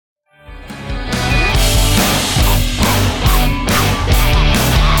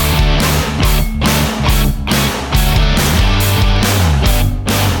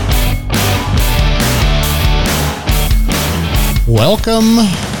Welcome,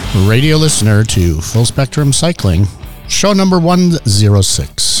 radio listener, to Full Spectrum Cycling, show number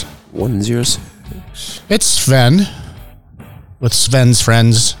 106. 106. It's Sven, with Sven's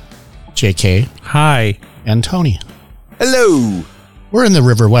friends, JK. Hi. And Tony. Hello. We're in the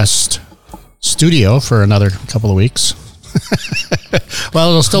River West studio for another couple of weeks. Well,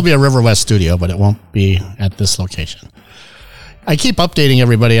 it'll still be a River West studio, but it won't be at this location. I keep updating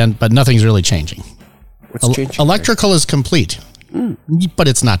everybody, but nothing's really changing. What's changing? Electrical is complete, but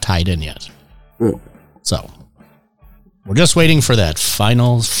it's not tied in yet. So, we're just waiting for that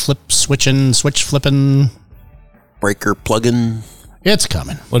final switch flipping. Breaker plug-in. It's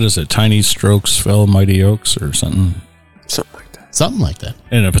coming. What is it? Tiny strokes fell mighty oaks or something? Something like that. Something like that.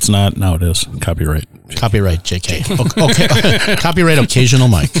 And if it's not, now it is. Copyright. Copyright, JK. Okay. Copyright occasional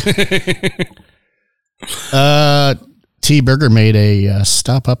Mike. T. Burger made a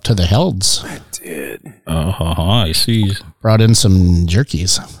stop up to the Helds. I did. I see. Brought in some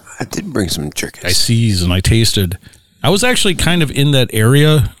jerkies. I did bring some jerkies. I seized and I tasted. I was actually kind of in that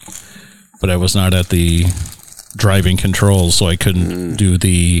area, but I was not at the driving controls, so I couldn't do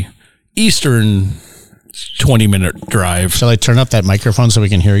the Eastern 20-minute drive. Shall I turn up that microphone so we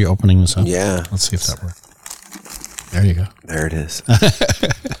can hear you opening this up? Yeah. Let's see if that works. There you go. There it is.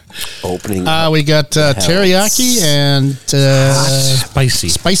 Opening. We got teriyaki and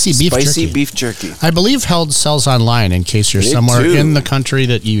spicy beef jerky. I believe Held sells online in case you're somewhere in the country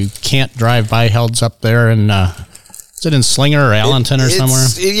that you can't drive by Held's up there. And is it in Slinger or Allenton or somewhere?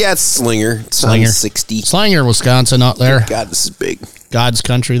 Yeah, it's Slinger. It's Slinger. 60. Slinger, Wisconsin, out there. God, this is big. God's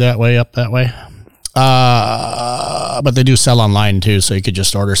country that way, up that way. But they do sell online too, so you could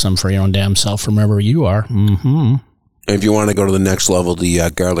just order some for your own damn self from wherever you are. Mm-hmm. If you want to go to the next level, the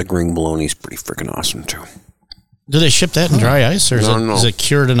garlic ring bologna is pretty freaking awesome too. Do they ship that in dry ice, or is it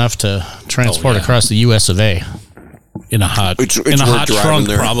cured enough to transport across the U.S. of A? In a hot, in a hot trunk,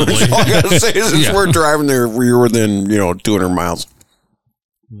 there. Probably. All I gotta say is we're driving there. We're within 200 miles.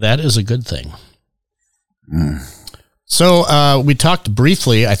 That is a good thing. So we talked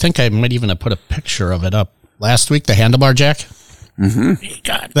briefly. I think I might even have put a picture of it up last week. The handlebar jack. Mm-hmm.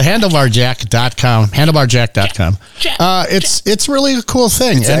 The handlebarjack.com. Handlebarjack.com. It's really a cool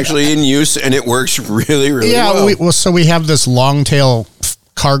thing. It's actually in use and it works really, really well. So we have this long tail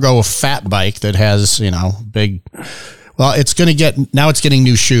cargo fat bike that has, big. Well, it's getting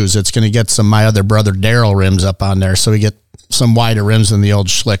new shoes. It's going to get some My Other Brother Daryl rims up on there. So we get some wider rims than the old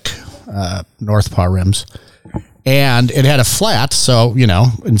Schlick North Paw rims. And it had a flat, so,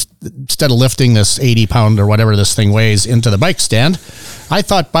 instead of lifting this 80-pound or whatever this thing weighs into the bike stand, I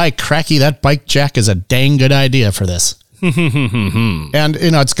thought, by cracky, that bike jack is a dang good idea for this. And,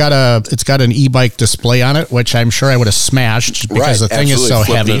 it's got an e-bike display on it, which I'm sure I would have smashed because the thing is so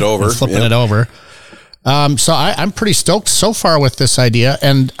heavy. Flipping it over. So I'm pretty stoked so far with this idea,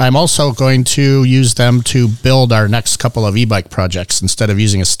 and I'm also going to use them to build our next couple of e-bike projects instead of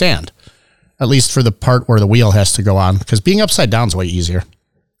using a stand. At least for the part where the wheel has to go on, because being upside down is way easier.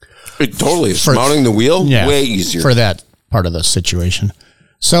 It totally is. Mounting the wheel, way easier. For that part of the situation.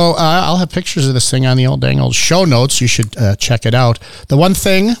 So I'll have pictures of this thing on the dang old show notes. You should check it out. The one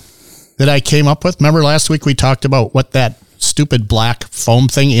thing that I came up with, remember last week we talked about what that stupid black foam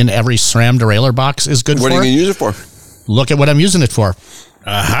thing in every SRAM derailleur box is good for? What are you going to use it for? Look at what I'm using it for.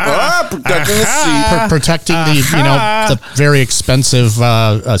 Protecting the seat. Protecting the very expensive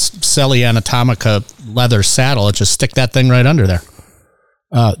Selly Anatomica leather saddle. Just stick that thing right under there.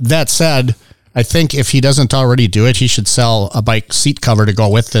 That said, I think if he doesn't already do it, he should sell a bike seat cover to go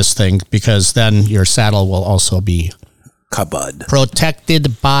with this thing, because then your saddle will also be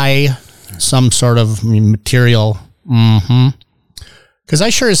protected by some sort of material. Because I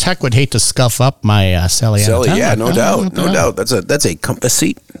sure as heck would hate to scuff up my Selly Anatomica. Yeah, no doubt. That's a compass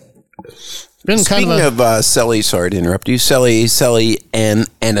seat. Speaking of Selly, sorry to interrupt you. Selly and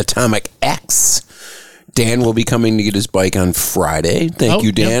Anatomic X. Dan will be coming to get his bike on Friday. Thank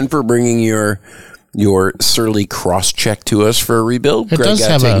you, Dan, for bringing your Surly cross check to us for a rebuild. Greg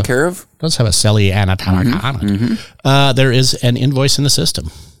got taken care of. It does have a Selly Anatomica on it. There is an invoice in the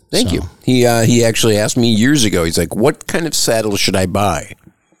system. Thank you. He actually asked me years ago. He's like, "What kind of saddle should I buy?"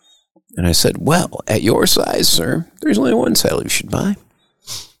 And I said, "Well, at your size, sir, there's only one saddle you should buy.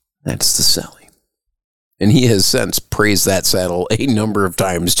 That's the Selly." And he has since praised that saddle a number of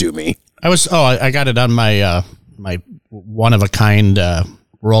times to me. I got it on my my one of a kind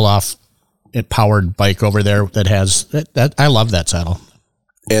roll off powered bike over there that has that. I love that saddle.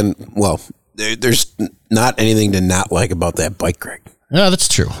 And there's not anything to not like about that bike, Greg. Yeah, that's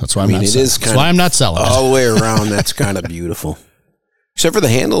true. That's why I'm not selling. That's why I'm not selling. All the way around, that's kind of beautiful. Except for the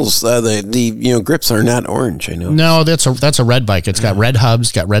handles, the grips are not orange. I know. No, that's a red bike. It's got red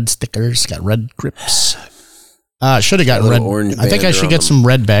hubs, got red stickers, got red grips. Should have got red. Orange I think I should get some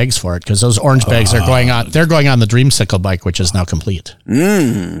red bags for it because those orange bags are going on. They're going on the Dreamsicle bike, which is now complete.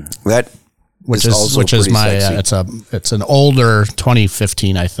 Which is my it's an older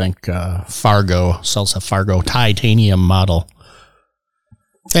 2015, I think. Fargo sells a Fargo titanium model.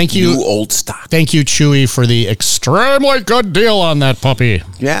 Thank you, new old stock. Thank you, Chewy, for the extremely good deal on that puppy.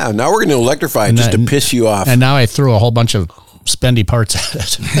 Yeah, now we're going to electrify it just to piss you off. And now I threw a whole bunch of spendy parts at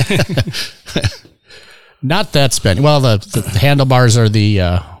it. Not that spendy. Well, the handlebars are the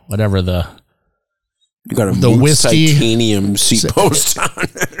whatever the. You got the whiskey titanium seat post on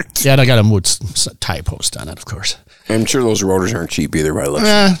it. Yeah, and I got a Moots tie post on it, of course. I'm sure those rotors aren't cheap either. By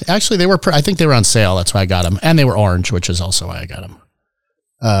looks. Actually, they were. I think they were on sale. That's why I got them, and they were orange, which is also why I got them.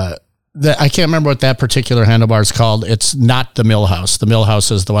 I can't remember what that particular handlebar is called. It's not the Millhouse. The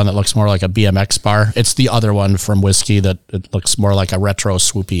Millhouse is the one that looks more like a BMX bar. It's the other one from Whiskey that it looks more like a retro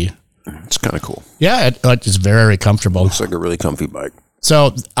swoopy. It's kind of cool. Yeah, it's very comfortable. Looks like a really comfy bike.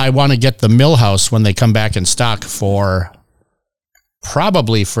 So I want to get the Millhouse when they come back in stock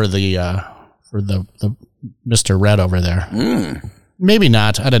probably for the Mr. Red over there. Maybe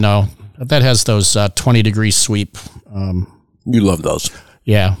not. I don't know. That has those 20-degree sweep. You love those.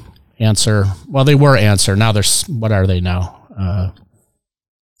 Yeah. Answer. Well, they were Answer. Now they're, what are they now?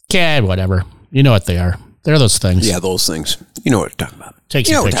 Whatever. You know what they are. They're those things. Yeah, those things. You know what I'm talking about. Take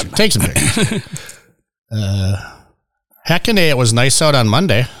some pictures. Heckin' it was nice out on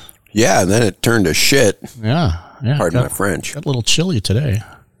Monday. Yeah, and then it turned to shit. Yeah. Pardon my French. Got a little chilly today.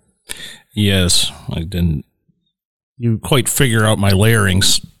 Yes, I didn't quite figure out my layering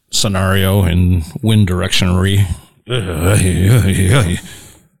scenario and wind directionary.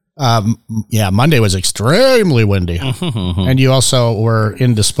 Yeah, Monday was extremely windy. And you also were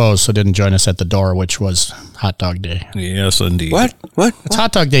indisposed, so didn't join us at the door, which was hot dog day. Yes, indeed. What? It's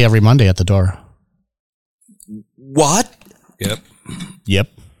hot dog day every Monday at the door. What? Yep.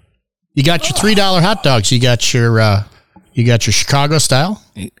 You got your $3 hot dogs. You got your Chicago style,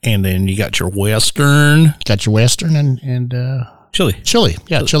 and then you got your Western. You got your Western and chili.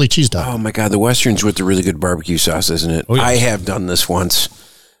 Yeah, chili cheese dog. Oh my God, the Western's with the really good barbecue sauce, isn't it? Oh, yeah. I have done this once.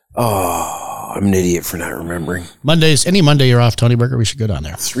 Oh, I'm an idiot for not remembering. Any Monday you're off, Tony Burger, we should go down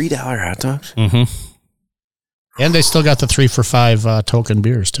there. $3 hot dogs? Mm-hmm. And they still got the 3 for $5 token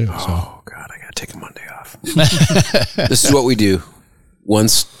beers too. So. Oh God, I gotta take a Monday off. This is what we do.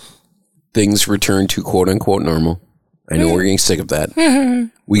 Once things return to quote unquote normal, I know we're getting sick of that.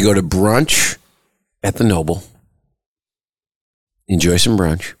 We go to brunch at the Noble. Enjoy some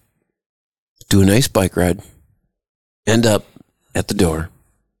brunch. Do a nice bike ride. End up at the door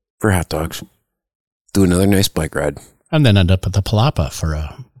for hot dogs. Do another nice bike ride. And then end up at the Palapa for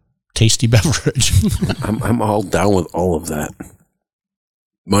a tasty beverage. I'm all down with all of that.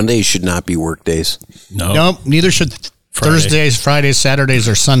 Mondays should not be work days. No, neither should Thursdays, Fridays, Saturdays,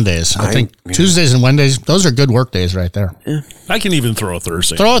 or Sundays. I think Tuesdays and Wednesdays, those are good work days right there. Yeah. I can even throw a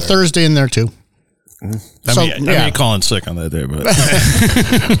Thursday. Throw a Thursday in there too. I may call in sick on that day, but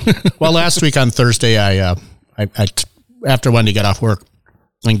well, last week on Thursday, I after Wendy got off work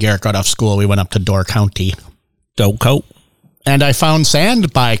and Garrett got off school, we went up to Door County, and I found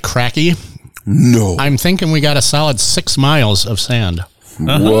sand by Cracky. No, I'm thinking we got a solid 6 miles of sand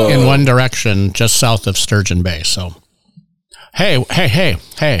in one direction, just south of Sturgeon Bay. So, hey,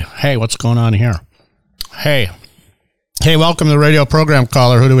 what's going on here? Hey, welcome to the radio program,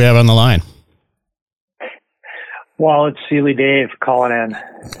 caller. Who do we have on the line? Well, it's Sealy Dave calling in.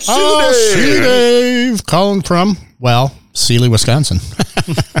 Sealy Dave calling from, Sealy, Wisconsin.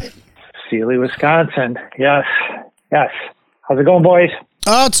 Sealy, Wisconsin. Yes. How's it going, boys?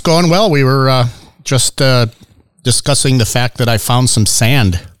 It's going well. We were just discussing the fact that I found some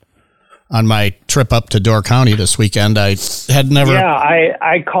sand on my trip up to Door County this weekend. I had never. Yeah,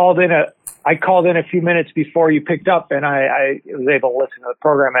 I called in a few minutes before you picked up, and I was able to listen to the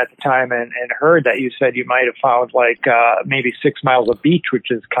program at the time and heard that you said you might have found maybe 6 miles of beach,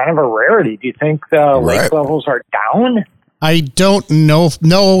 which is kind of a rarity. Do you think the lake levels are down? I don't know.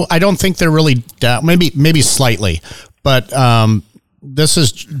 No, I don't think they're really down. Maybe slightly, but this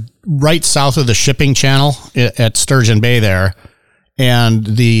is right south of the shipping channel at Sturgeon Bay there, and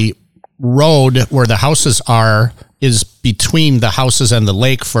the road where the houses are is between the houses and the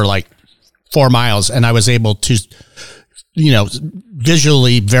lake for 4 miles, and I was able to,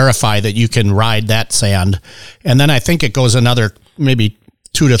 visually verify that you can ride that sand. And then I think it goes another maybe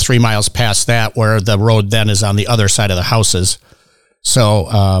 2 to 3 miles past that, where the road then is on the other side of the houses.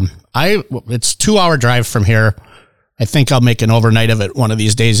 So it's 2 hour drive from here, I think I'll make an overnight of it one of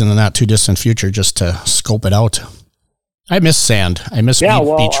these days in the not too distant future just to scope it out. I miss sand. I miss beach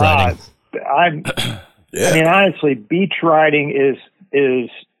riding. I mean, honestly, beach riding is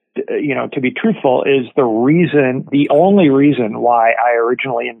to be truthful, is the only reason why I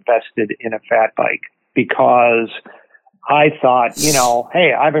originally invested in a fat bike, because I thought,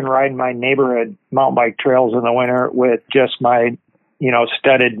 hey, I've been riding my neighborhood mountain bike trails in the winter with just my,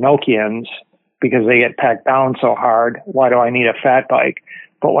 studded Nokians because they get packed down so hard. Why do I need a fat bike?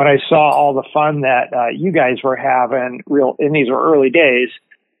 But when I saw all the fun that you guys were having in these were early days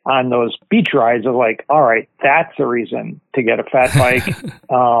on those beach rides, I was like, all right, that's a reason to get a fat bike.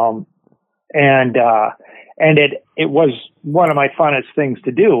 And it was one of my funnest things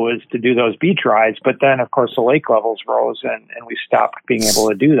to do, was to do those beach rides. But then, of course, the lake levels rose and we stopped being able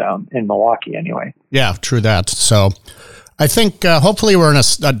to do them in Milwaukee anyway. Yeah, true that. So I think hopefully we're in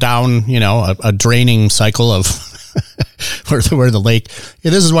a down, a draining cycle of where the lake.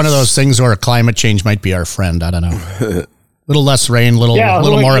 This is one of those things where climate change might be our friend. I don't know. Little less rain, little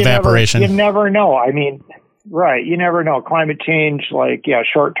more evaporation. You never know. I mean, right. You never know. Climate change,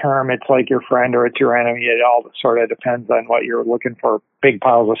 short term, it's like your friend or it's your enemy. It all sort of depends on what you're looking for, big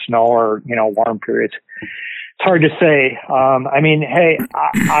piles of snow or, warm periods. It's hard to say. I mean, hey,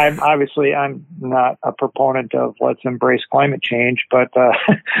 I'm not a proponent of let's embrace climate change, but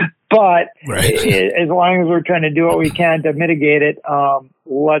right. As long as we're trying to do what we can to mitigate it,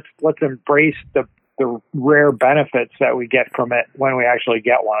 let's embrace the rare benefits that we get from it when we actually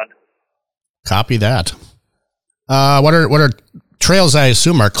get one. Copy that. What are trails? I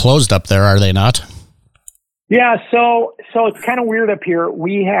assume are closed up there, are they not? Yeah, so it's kind of weird up here.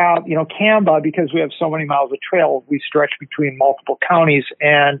 We have, Camba, because we have so many miles of trail, we stretch between multiple counties,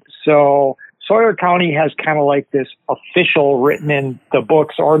 and so Sawyer County has kind of like this official written in the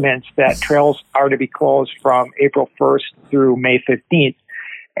books ordinance that trails are to be closed from April 1st through May 15th.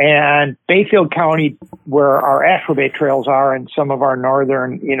 And Bayfield County, where our Asheville Bay trails are, and some of our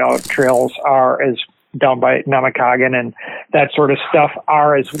northern, trails are as down by Namakogan and that sort of stuff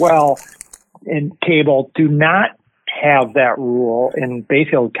are as well. In Cable do not have that rule in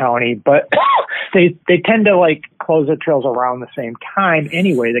Bayfield County, but they tend to close the trails around the same time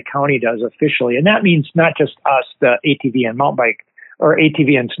anyway. The county does officially, and that means not just us, the ATV and mountain bike or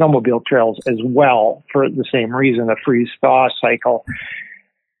ATV and snowmobile trails as well, for the same reason, the freeze-thaw cycle.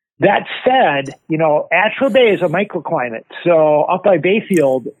 That said, Asheville Bay is a microclimate. So up by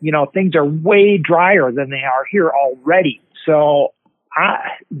Bayfield, things are way drier than they are here already. So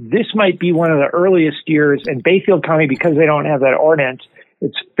this might be one of the earliest years in Bayfield County, because they don't have that ordinance.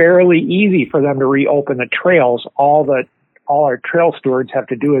 It's fairly easy for them to reopen the trails. All our trail stewards have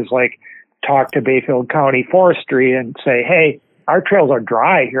to do is talk to Bayfield County Forestry and say, hey, our trails are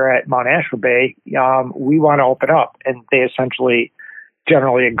dry here at Mount Asheville Bay. We want to open up. And they essentially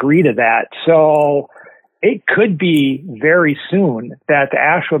generally agree to that. So it could be very soon that the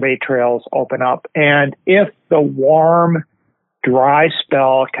Asheville Bay trails open up. And if the warm, dry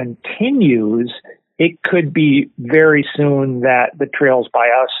spell continues, it could be very soon that the trails by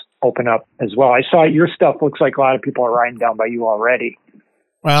us open up as well. I saw your stuff. Looks like a lot of people are riding down by you already.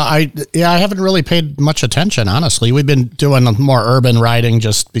 Well, I haven't really paid much attention, honestly. We've been doing more urban riding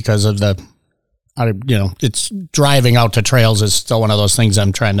just because of it's driving out to trails is still one of those things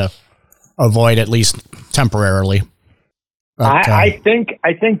I'm trying to avoid, at least temporarily. But, I think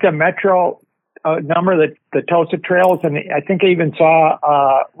the Metro number that the Tosa trails, and I think I even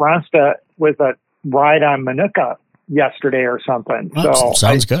saw Ronsta with a ride on Manuka yesterday or something. So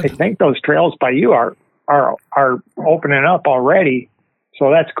sounds good. I think those trails by you are opening up already. So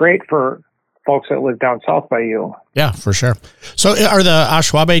that's great for folks that live down south by you. Yeah, for sure. So are the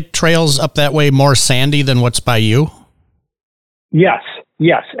Ashwabe trails up that way more sandy than what's by you? Yes,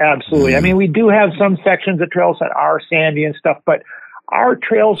 absolutely. I mean, we do have some sections of trails that are sandy and stuff, but our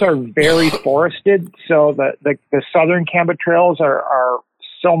trails are very forested. So the southern Camba trails are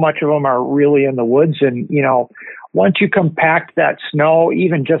so much of them are really in the woods. And, once you compact that snow,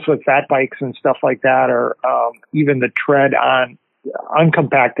 even just with fat bikes and stuff like that, or even the tread on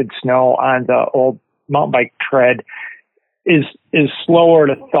uncompacted snow on the old mountain bike tread is slower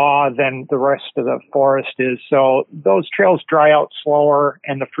to thaw than the rest of the forest is. So those trails dry out slower,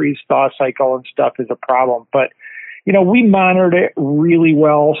 and the freeze thaw cycle and stuff is a problem. But, we monitored it really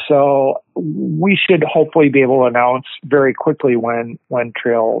well. So we should hopefully be able to announce very quickly when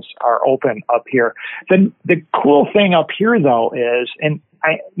trails are open up here. The cool thing up here though is, and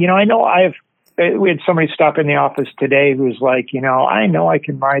I know we had somebody stop in the office today who's like, I know I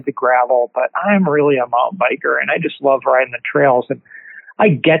can ride the gravel, but I'm really a mountain biker and I just love riding the trails. And I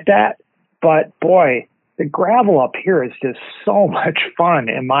get that, but boy, the gravel up here is just so much fun.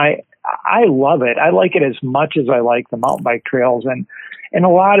 And I love it. I like it as much as I like the mountain bike trails. And a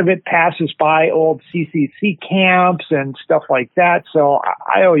lot of it passes by old CCC camps and stuff like that. So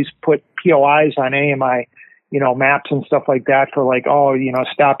I always put POIs on any of my, maps and stuff like that for like,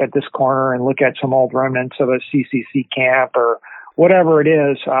 stop at this corner and look at some old remnants of a CCC camp or whatever it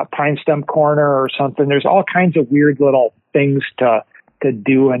is, Pine Stump Corner or something. There's all kinds of weird little things to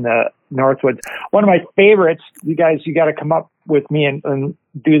do in the Northwoods. One of my favorites, you got to come up with me and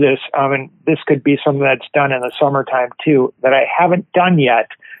do this. And this could be something that's done in the summertime too, that I haven't done yet.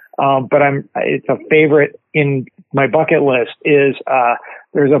 But it's a favorite in my bucket list is,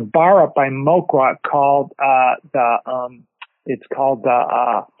 there's a bar up by Moqua called, it's called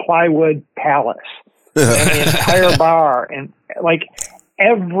the Plywood Palace. And the entire bar and like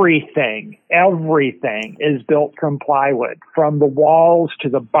everything is built from plywood, from the walls to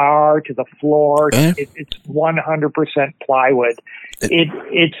the bar to the floor. It's 100% plywood.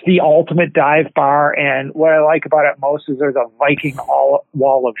 It's the ultimate dive bar. And what I like about it most is there's a Viking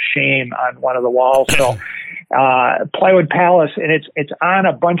wall of shame on one of the walls. So, Plywood Palace, and it's on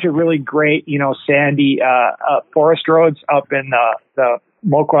a bunch of really great, sandy, forest roads up in the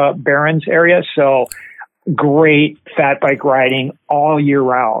Moqua Barrens area. So great fat bike riding all year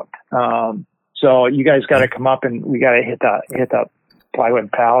round. So you guys got to come up and we got to hit the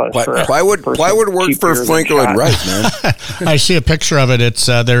Plywood Palace. Plywood worked for Franco and Wright, man. I see a picture of it. It's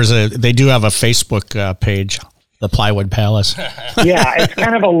they do have a Facebook page, the Plywood Palace. Yeah, it's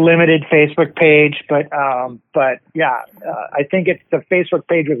kind of a limited Facebook page, but yeah, I think the Facebook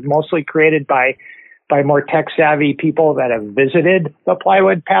page was mostly created by more tech savvy people that have visited the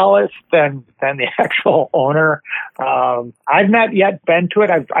Plywood Palace than the actual owner. I've not yet been to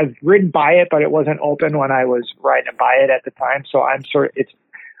it. I've ridden by it, but it wasn't open when I was riding by it at the time. So it's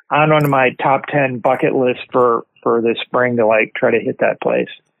on one of my top 10 bucket lists for this spring to like try to hit that place.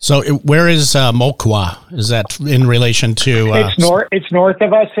 So where is Moqua? Is that in relation to? It's north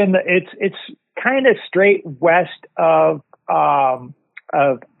of us, and it's kind of straight west of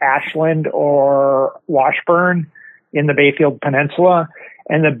Ashland or Washburn in the Bayfield Peninsula,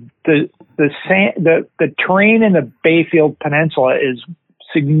 and the terrain in the Bayfield Peninsula is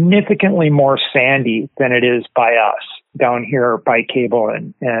significantly more sandy than it is by us down here by Cable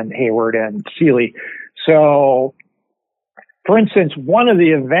and Hayward and Sealy. So, for instance, one of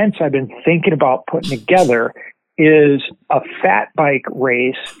the events I've been thinking about putting together is a fat bike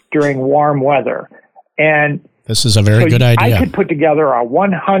race during warm weather. And this is a very good idea. I could put together a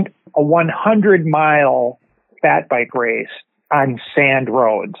 100-mile fat bike race on sand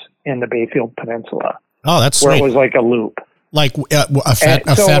roads in the Bayfield Peninsula. Oh, that's sweet. Where it was like a loop. Like a fat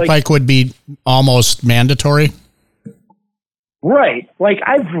bike would be almost mandatory. Right. Like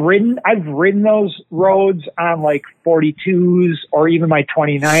I've ridden those roads on like 42s or even my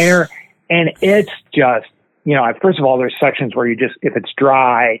 29er, and it's just, first of all, there's sections where if it's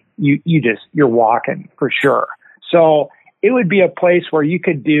dry, you're walking for sure. So it would be a place where you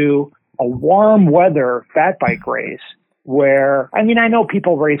could do a warm weather fat bike race where, I know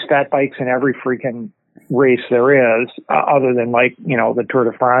people race fat bikes in every freaking race there is, other than like, the Tour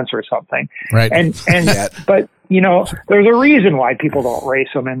de France or something. Right. But, there's a reason why people don't race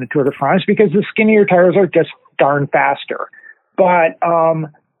them in the Tour de France, because the skinnier tires are just darn faster. But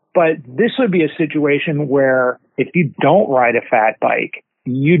this would be a situation where if you don't ride a fat bike,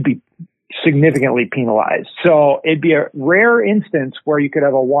 you'd be significantly penalized. So it'd be a rare instance where you could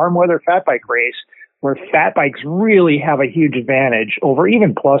have a warm weather fat bike race where fat bikes really have a huge advantage over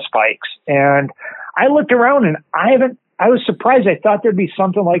even plus bikes. And I looked around and I was surprised. I thought there'd be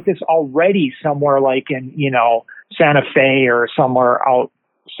something like this already somewhere like in, Santa Fe or somewhere out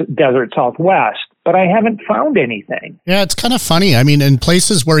desert Southwest, but I haven't found anything. Yeah, it's kind of funny. In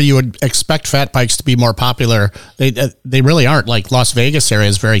places where you would expect fat bikes to be more popular, they really aren't. Like Las Vegas area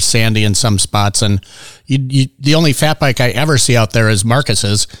is very sandy in some spots, and the only fat bike I ever see out there is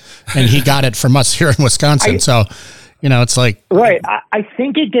Marcus's, and he got it from us here in Wisconsin. It's like... Right. I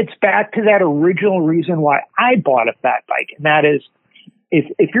think it gets back to that original reason why I bought a fat bike, and that is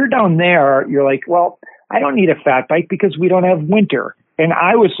if you're down there, you're like, well, I don't need a fat bike because we don't have winter. And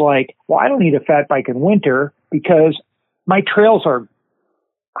I was like, well, I don't need a fat bike in winter because my trails are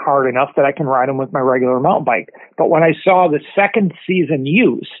hard enough that I can ride them with my regular mountain bike. But when I saw the second season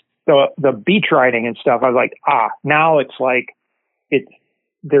use, the beach riding and stuff, I was like, now it's like,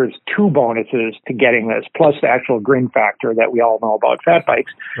 there's two bonuses to getting this, plus the actual grin factor that we all know about fat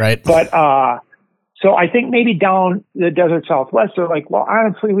bikes. Right. But, so I think maybe down the desert Southwest, they're like, well,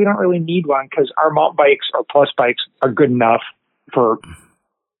 honestly, we don't really need one because our mountain bikes or plus bikes are good enough for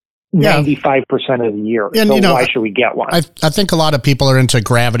 95% of the year. And, so why should we get one? I think a lot of people are into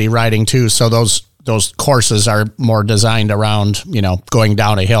gravity riding too. So those courses are more designed around, going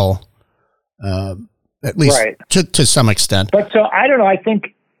down a hill, at least to some extent. But so I don't know. I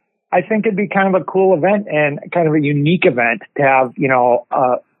think it'd be kind of a cool event and kind of a unique event to have,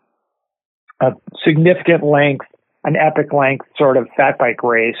 a significant length, an epic length sort of fat bike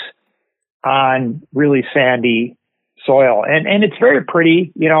race on really sandy soil. And it's very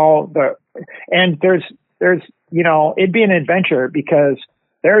pretty, and there's, it'd be an adventure because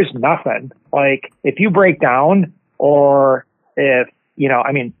there's nothing like if you break down or if,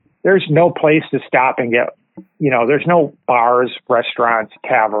 there's no place to stop and get, there's no bars, restaurants,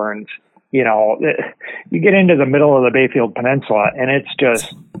 taverns, you get into the middle of the Bayfield Peninsula and it's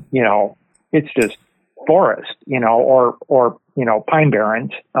just, it's just forest, or pine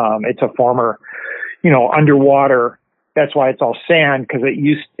barrens. It's a former, underwater. That's why it's all sand, because it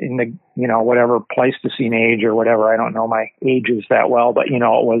used in the, whatever Pleistocene age or whatever. I don't know my ages that well, but, it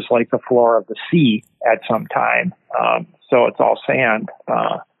was like the floor of the sea at some time. So it's all sand.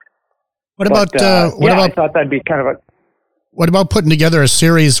 What about I thought that'd be kind of a. What about putting together a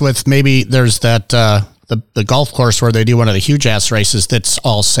series with maybe there's that, the golf course where they do one of the huge ass races that's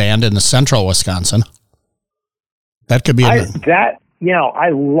all sand in the central Wisconsin. That could be I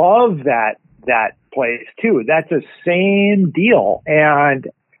love that place too. That's the same deal. And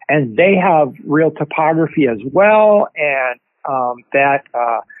they have real topography as well. And,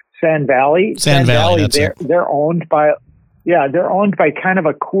 Sand Valley, they're owned by kind of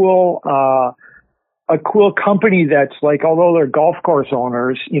a cool company that's like, although they're golf course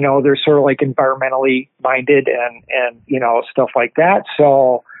owners, they're sort of like environmentally minded and stuff like that.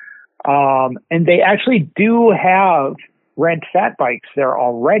 So, and they actually do have rent fat bikes there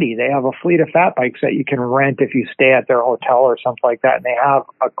already. They have a fleet of fat bikes that you can rent if you stay at their hotel or something like that. And they have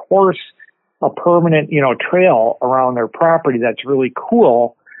a permanent, trail around their property that's really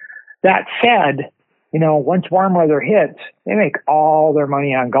cool. That said, once warm weather hits, they make all their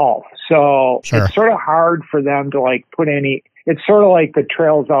money on golf. So It's sort of hard for them to like put any, it's sort of like the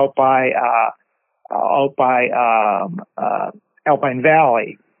trails out by Alpine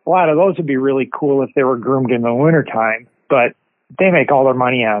Valley. A lot of those would be really cool if they were groomed in the wintertime, but they make all their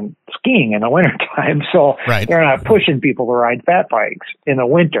money on skiing in the wintertime. So They're not pushing people to ride fat bikes in the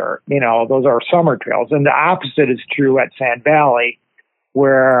winter. Those are summer trails. And the opposite is true at Sand Valley,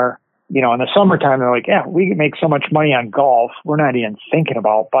 where, in the summertime, they're like, yeah, we can make so much money on golf. We're not even thinking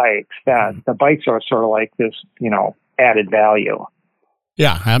about bikes. That the bikes are sort of like this, added value.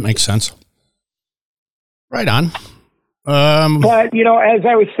 Yeah, that makes sense. Right on. But, as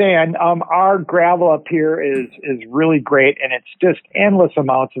I was saying, our gravel up here is really great, and it's just endless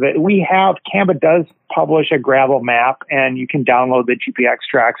amounts of it. Canva does publish a gravel map, and you can download the GPX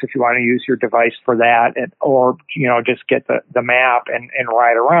tracks if you want to use your device for that, or just get the map and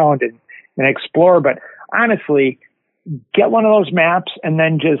ride around and explore. But honestly, get one of those maps and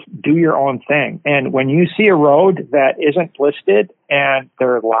then just do your own thing. And when you see a road that isn't listed, and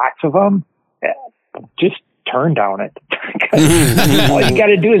there are lots of them, just turn down it. All you got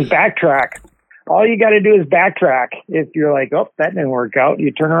to do is backtrack. If you're like, oh, that didn't work out,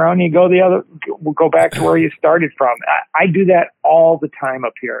 you turn around and you go back to where you started from. I do that all the time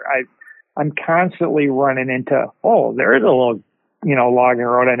up here. I'm constantly running into, there is a little, logging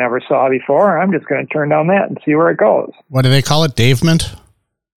road I never saw before. I'm just going to turn down that and see where it goes. What do they call it? Davement?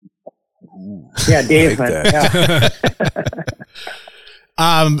 Yeah, Davement.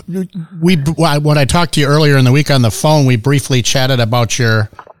 When I talked to you earlier in the week on the phone, we briefly chatted about your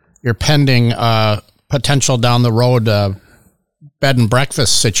pending potential down the road bed and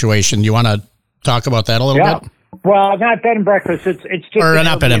breakfast situation. Do you want to talk about that a little bit? Well, not bed and breakfast. It's just an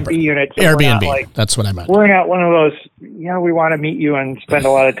Airbnb unit. So Airbnb. That's what I meant. We're not one of those. We want to meet you and spend a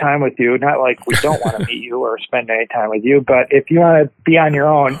lot of time with you. Not like we don't want to meet you or spend any time with you. But if you want to be on your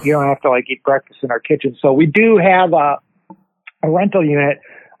own, you don't have to eat breakfast in our kitchen. So we do have a rental unit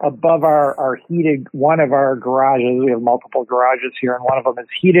above our heated, one of our garages. We have multiple garages here, and one of them is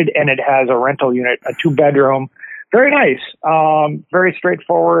heated, and it has a rental unit, a 2-bedroom. Very nice. Very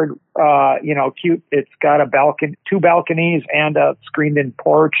straightforward, cute. It's got 2 balconies and a screened in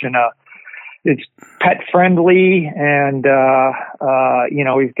porch, and it's pet friendly. And,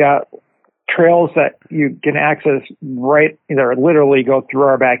 we've got trails that you can access literally go through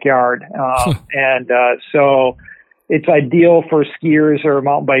our backyard. So it's ideal for skiers or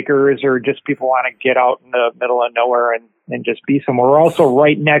mountain bikers or just people want to get out in the middle of nowhere and just be somewhere. We're also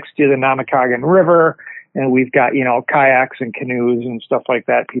right next to the Namakagon River, and we've got, kayaks and canoes and stuff like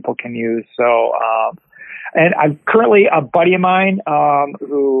that people can use. So, And I'm currently a buddy of mine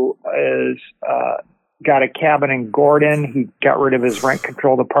who is got a cabin in Gordon. He got rid of his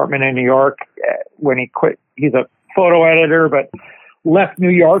rent-controlled apartment in New York when he quit. He's a photo editor, but left New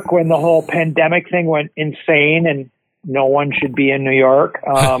York when the whole pandemic thing went insane and no one should be in New York.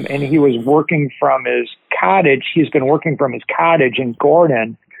 And he was working from his cottage. He's been working from his cottage in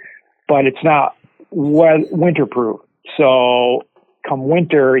Gordon, but it's not winterproof. So come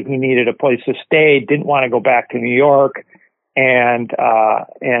winter, he needed a place to stay, didn't want to go back to New York, and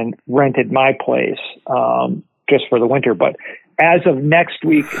rented my place just for the winter. But as of next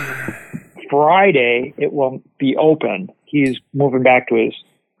week, Friday, it will be open. He's moving back to his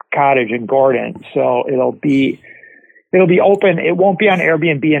cottage in Gordon, so it'll be open. It won't be on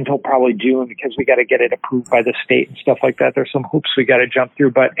Airbnb until probably June because we got to get it approved by the state and stuff like that. There's some hoops we got to jump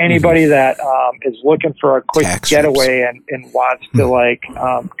through. But anybody that is looking for a quick getaway and wants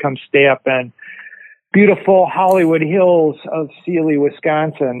to come stay up in beautiful Hollywood Hills of Sealy,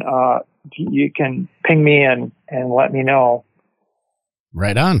 Wisconsin, you can ping me and let me know.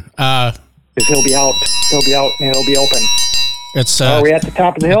 Right on. Because he'll be out and it'll be open. Are we at the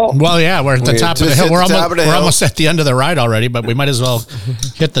top of the hill? Well, yeah, we're at the top of the hill. We're almost at the end of the ride already, but we might as well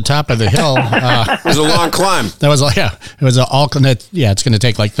hit the top of the hill. It was a long climb. It was it's going to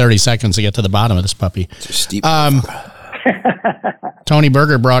take like 30 seconds to get to the bottom of this puppy. It's a steep. Tony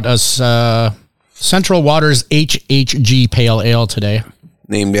Berger brought us Central Waters HHG Pale Ale today.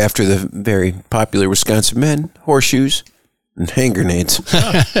 Named after the very popular Wisconsin men, horseshoes, and hand grenades.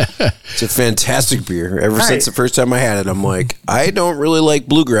 It's a fantastic beer. Ever since the first time I had it, I'm like, I don't really like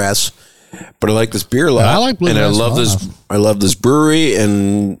bluegrass, but I like this beer a lot. I like bluegrass. And I love this brewery,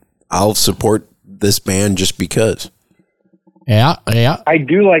 and I'll support this band just because. Yeah. I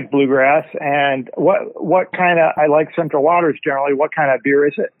do like bluegrass, and what kind of, I like Central Waters generally. What kind of beer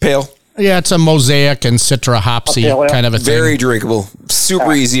is it? Pale. Yeah, it's a mosaic and Citra hopsy kind of a thing. Very drinkable.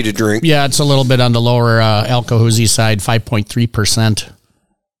 Super easy to drink. Yeah, it's a little bit on the lower alcohol-y side, 5.3%.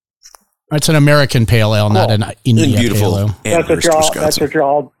 It's an American pale ale, not an India pale ale. That's what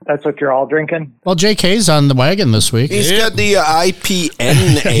you're all drinking. Well, JK's on the wagon this week. He's got the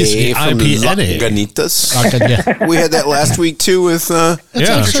IPNA from Lagunitas. We had that last week too with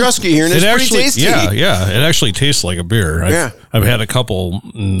Trusky here, and it's pretty tasty. Yeah, it actually tastes like a beer. I've had a couple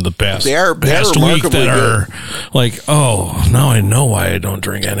in the past week that are like, oh, now I know why I don't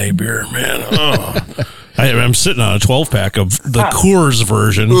drink NA beer, man. Oh. I'm sitting on a 12-pack of the Coors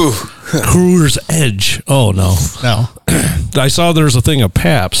version. Coors Edge. Oh, no. I saw there's a thing of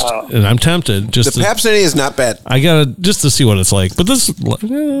Pabst, and I'm tempted. The Pabst NA is not bad. I got to, just to see what it's like. But this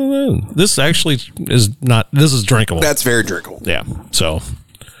actually is not, this is drinkable. That's very drinkable. Yeah. So,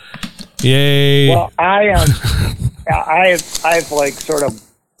 yay. Well, I've like sort of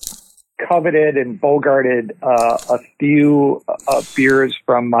coveted and bogarted a few beers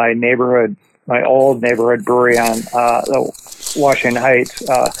from my old neighborhood brewery on the Washington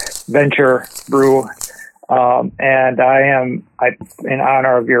Heights, Venture Brew. And I in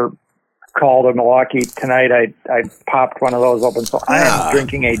honor of your call to Milwaukee tonight, I popped one of those open. So I am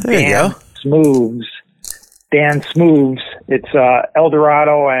drinking a Dan Smooths. It's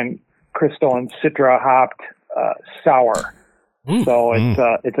Eldorado and Crystal and Citra hopped sour. So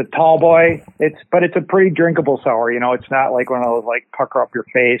it's a tall boy. But it's a pretty drinkable sour. You know, it's not like one of those like pucker up your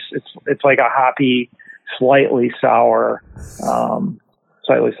face. It's like a hoppy, slightly sour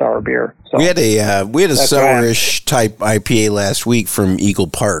beer. So we had a sourish type IPA last week from Eagle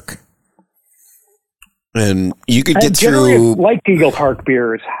Park, and you could get through. Liked Eagle Park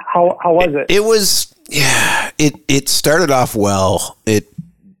beers. How was it? It was It started off well. It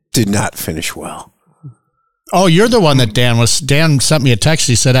did not finish well. Oh, you're the one that Dan sent me a text.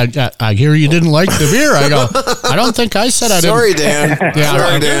 He said, I hear you didn't like the beer. I go, I don't think I said I didn't. Sorry, Dan.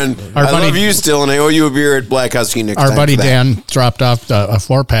 Sorry, Dan. I love you still, and I owe you a beer at Black Husky next time. Our buddy Dan dropped off a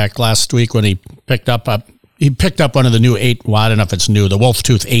 4-pack last week when he picked up one of the new 8, well, I don't know if it's new, the Wolf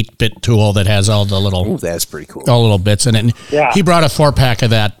Tooth 8-bit tool that has all the little. Oh, that's pretty cool. All the little bits in it. And he brought a 4-pack of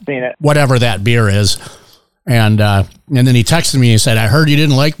that, whatever that beer is. And then he texted me and said, I heard you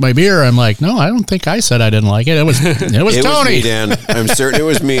didn't like my beer. I'm like, no, I don't think I said I didn't like it. It was Tony. It was me, Dan. I'm certain it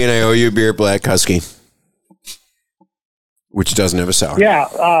was me, and I owe you a beer at Black Husky, which doesn't have a sour.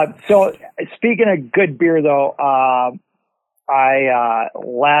 Yeah. So speaking of good beer, though, I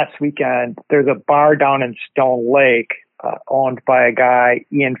last weekend, there's a bar down in Stone Lake owned by a guy,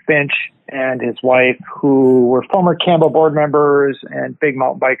 Ian Finch, and his wife, who were former Campbell board members and big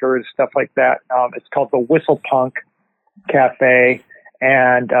mountain bikers, stuff like that. It's called the Whistle Punk Cafe.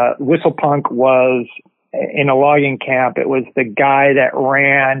 And Whistle Punk was in a logging camp. It was the guy that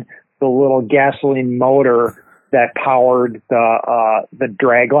ran little gasoline motor that powered the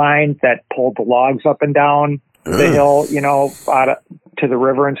drag line that pulled the logs up and down the hill, out to the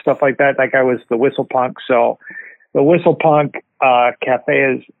river and stuff like that. That guy was the Whistle Punk. So the Whistle Punk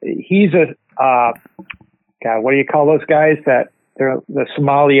cafe he's a God, what do you call those guys that they're the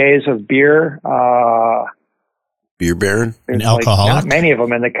sommeliers of beer? Beer baron? An alcoholic? Not many of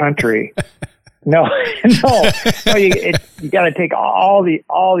them in the country. No, you got to take all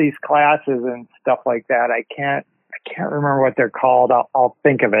these classes and stuff like that. I can't remember what they're called. I'll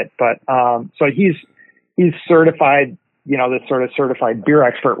think of it. But so he's certified, this sort of certified beer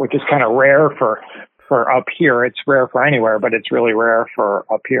expert, which is kind of rare for up here. It's rare for anywhere, but it's really rare for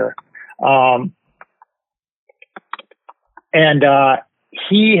up here. And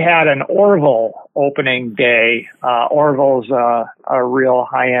he had an Orville opening day. Orville's a real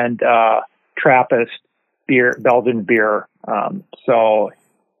high-end Trappist beer, Belgian beer. So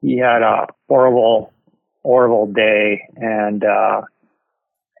he had a Orville day, and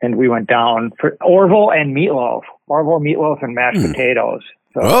we went down for Orville and meatloaf and mashed potatoes.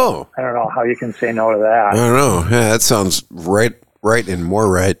 So I don't know how you can say no to that. I don't know. Yeah, that sounds right and more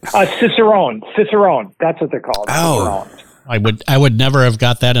right. Cicerone. That's what they're called. Oh. Cicerones. I would never have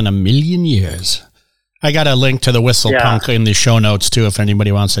got that in a million years. I got a link to the Whistle Punk in the show notes too, if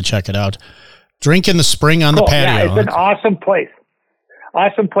anybody wants to check it out. Drink in the spring on the patio. Yeah, it's an awesome place.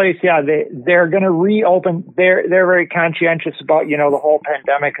 Yeah, they're going to reopen. They're very conscientious about the whole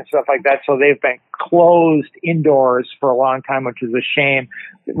pandemic and stuff like that. So they've been closed indoors for a long time, which is a shame.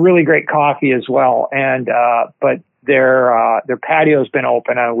 Really great coffee as well, and but their patio's been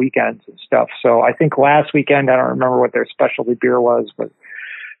open on weekends and stuff. So I think last weekend, I don't remember what their specialty beer was, but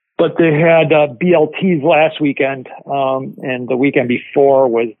they had BLTs last weekend, and the weekend before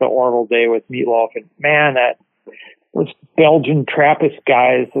was the Orville day with meatloaf. And man, those Belgian Trappist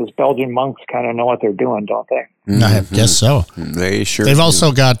guys, those Belgian monks, kind of know what they're doing, don't they? Mm-hmm. I guess so. They sure. They've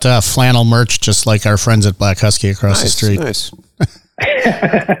also got flannel merch, just like our friends at Black Husky across the street. Nice.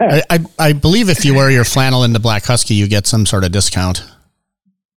 I believe if you wear your flannel into Black Husky, you get some sort of discount.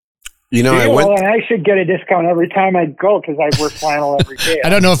 And I should get a discount every time I go because I wear flannel every day. I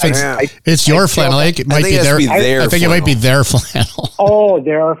don't know if it's your flannel. It might be their. I think it might be their flannel. Oh,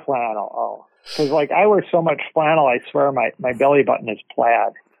 their flannel. Oh, because I wear so much flannel, I swear my belly button is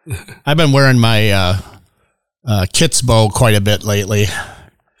plaid. I've been wearing my Kit's bow quite a bit lately.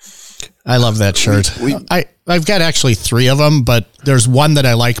 I love that shirt. I've got actually 3 of them, but there's one that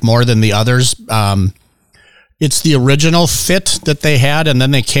I like more than the others. It's the original fit that they had, and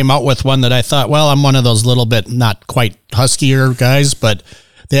then they came out with one that I thought, well, I'm one of those little bit not quite huskier guys, but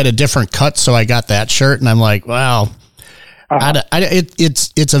they had a different cut, so I got that shirt, and I'm like, wow.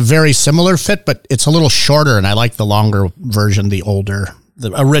 It's a very similar fit, but it's a little shorter, and I like the longer version, the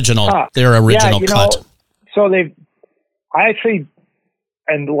original, their original cut. So I actually,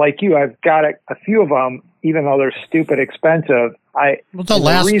 and like you, I've got a few of them, even though they're stupid expensive. They'll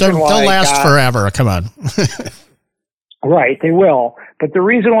last forever. Come on. Right, they will. But the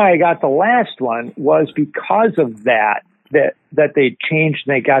reason why I got the last one was because of that they changed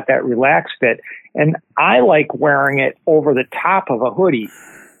and they got that relaxed fit. And I like wearing it over the top of a hoodie.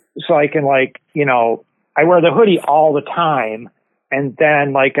 So I can I wear the hoodie all the time, and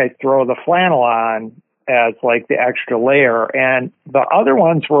then I throw the flannel on as the extra layer. And the other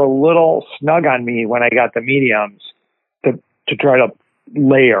ones were a little snug on me when I got the mediums to try to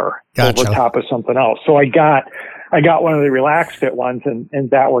layer over top of something else. So I got one of the relaxed fit ones, and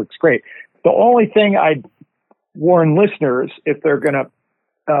that works great. The only thing I'd warn listeners, if they're going to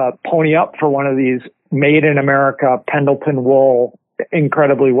pony up for one of these made in America Pendleton wool,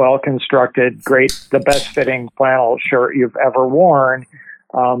 incredibly well constructed, great, the best fitting flannel shirt you've ever worn,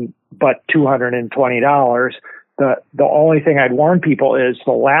 but $220. The only thing I'd warn people is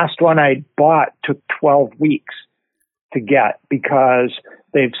the last one I bought took 12 weeks to get because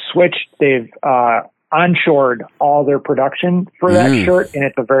they've onshored all their production for that shirt, and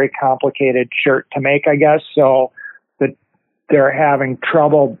it's a very complicated shirt to make, I guess. So they're having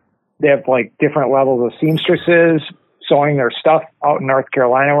trouble. They have different levels of seamstresses sewing their stuff out in North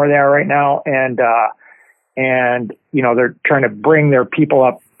Carolina where they are right now, and they're trying to bring their people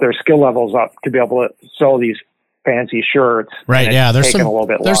up, their skill levels up to be able to sew these fancy shirts. Right. Yeah. There's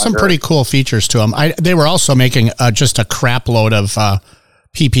some pretty cool features to them. They were also making just a crap load of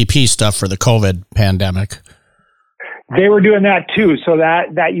PPP stuff for the COVID pandemic. They were doing that too. So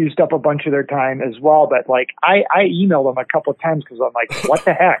that used up a bunch of their time as well. But I emailed them a couple of times because I'm like, what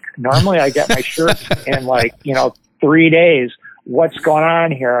the heck? Normally I get my shirts in 3 days. What's going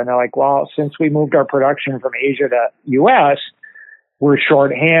on here? And they're like, well, since we moved our production from Asia to US, we're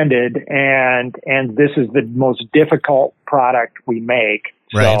shorthanded, and this is the most difficult product we make.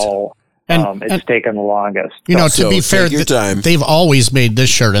 Right. So it's taken the longest. You know, to be fair, they've always made this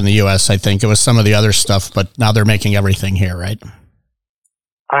shirt in the U.S. I think it was some of the other stuff, but now they're making everything here, right?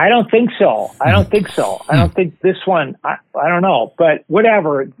 I don't think so. I don't think this one, I don't know, but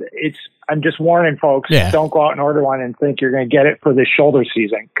whatever. I'm just warning folks, don't go out and order one and think you're going to get it for the shoulder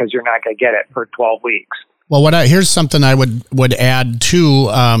season, because you're not going to get it for 12 weeks. Well, here's something I would add too,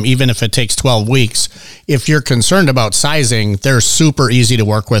 even if it takes 12 weeks. If you're concerned about sizing, they're super easy to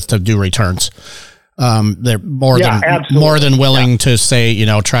work with to do returns. They're more than willing to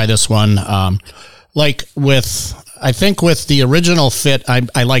say, try this one. I think with the original fit,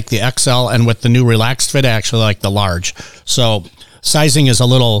 I like the XL, and with the new relaxed fit, I actually like the large. So sizing is a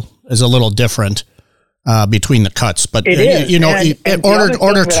little different between the cuts, but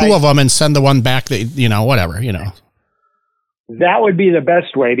order two of them and send the one back that, whatever. That would be the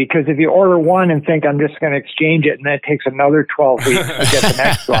best way, because if you order one and think I'm just going to exchange it, and then it takes another 12 weeks to get the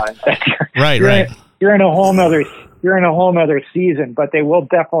next one, right. You're in a whole nother season, but they will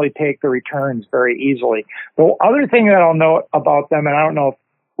definitely take the returns very easily. The other thing that I'll note about them, and I don't know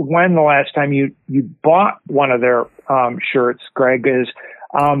when the last time you bought one of their shirts, Greg, is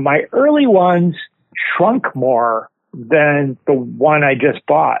my early ones shrunk more than the one I just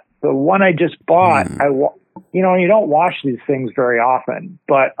bought. The one I just bought, you don't wash these things very often,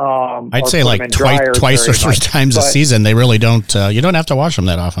 but I'd say like twice or three times a season. They really don't. You don't have to wash them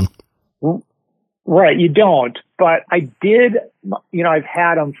that often. Right, you don't. But I did. I've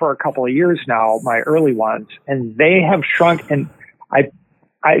had them for a couple of years now, my early ones, and they have shrunk. And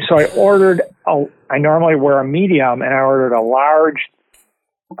so I ordered. I normally wear a medium, and I ordered a large,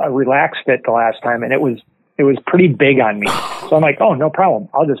 relaxed fit the last time, and it was pretty big on me. So I'm like, oh, no problem.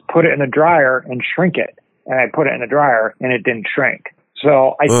 I'll just put it in the dryer and shrink it. And I put it in the dryer, and it didn't shrink.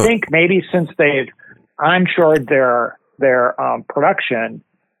 So I think maybe since they've onshored their production,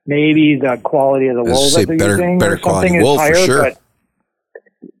 maybe the quality of the wool that they're using or something is higher. For sure.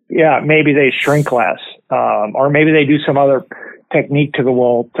 But maybe they shrink less, or maybe they do some other technique to the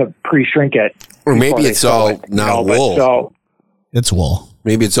wool to pre-shrink it. Or maybe it's all now wool. It's wool.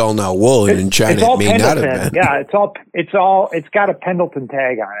 Maybe it's all now wool, and in China it may not have been. Yeah, it's got a Pendleton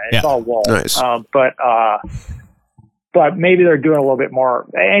tag on it. It's all wool. Nice. But maybe they're doing a little bit more.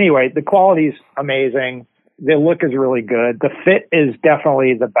 Anyway, the quality's amazing. The look is really good. The fit is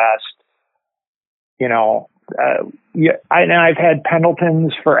definitely the best. I've had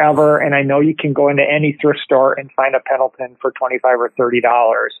Pendletons forever, and I know you can go into any thrift store and find a Pendleton for $25 or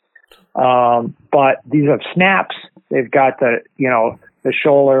 $30. But these have snaps. They've got the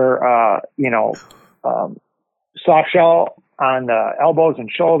shoulder, soft shell on the elbows and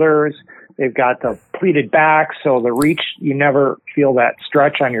shoulders. They've got the pleated back, so the reach, you never feel that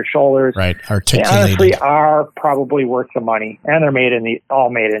stretch on your shoulders. Right, articulated. They honestly are probably worth the money, and they're all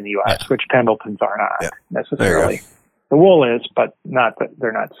made in the U.S., which Pendletons are not necessarily. The wool is, but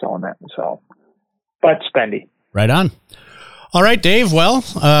they're not selling that. So, but spendy. Right on. All right, Dave. Well,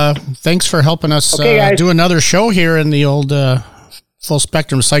 thanks for helping us do another show here in the old Full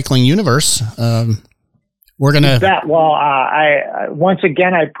Spectrum Cycling universe. We're gonna. I once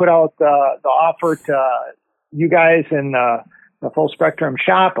again I put out the offer to you guys in the Full Spectrum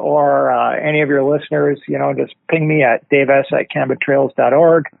shop, or any of your listeners. Just ping me at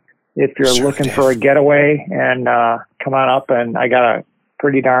daves@cambatrails.org if you're looking for a getaway, and come on up. And I got a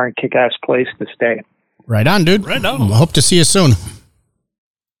pretty darn kick-ass place to stay. Right on, dude. Right on. Hope to see you soon.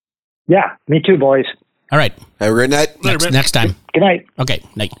 Yeah, me too, boys. All right. Have a great night. Next time. Good night. Okay,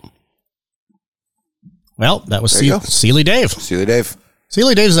 night. Well, that was Sealy Dave. Sealy Dave.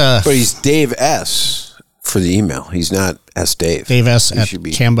 Sealy Dave's but he's Dave S. for the email. He's not S. Dave. Dave S. at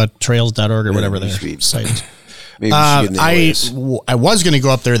cambatrails.org or whatever their site is. Maybe I was going to go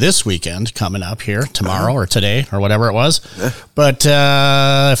up there this weekend, coming up here tomorrow or today or whatever it was, but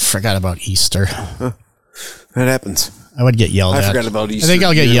I forgot about Easter. That happens. I would get yelled at. I forgot about Easter. I think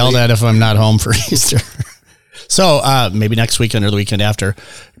I'll get yelled at if I'm not home for Easter. So maybe next weekend or the weekend after,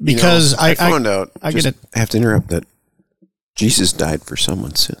 because I found out. I have to interrupt that Jesus died for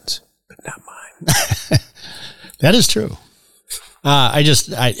someone's sins, but not mine. That is true.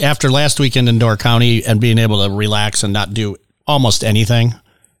 After last weekend in Door County and being able to relax and not do almost anything,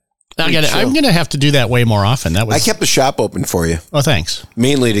 I'm going to have to do that way more often. I kept the shop open for you. Oh, thanks.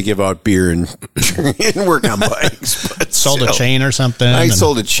 Mainly to give out beer and work on bikes. But sold a chain or something. I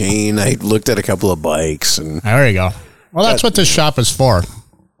sold a chain. I looked at a couple of bikes. And there you go. Well, that's what this shop is for.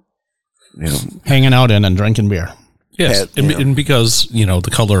 Hanging out in and drinking beer. Yes, and because, the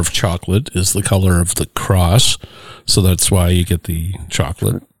color of chocolate is the color of the cross, so that's why you get the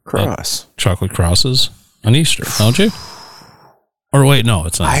chocolate cross. Chocolate crosses on Easter, don't you? Or wait, no,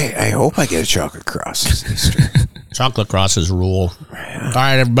 it's not. I hope I get a chocolate cross on Easter. Chocolate crosses rule. All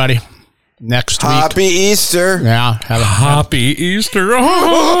right, everybody. Next week. Happy Easter. Yeah. Happy Easter.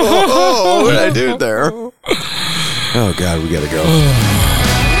 What did I do there? Oh, God, we got to go.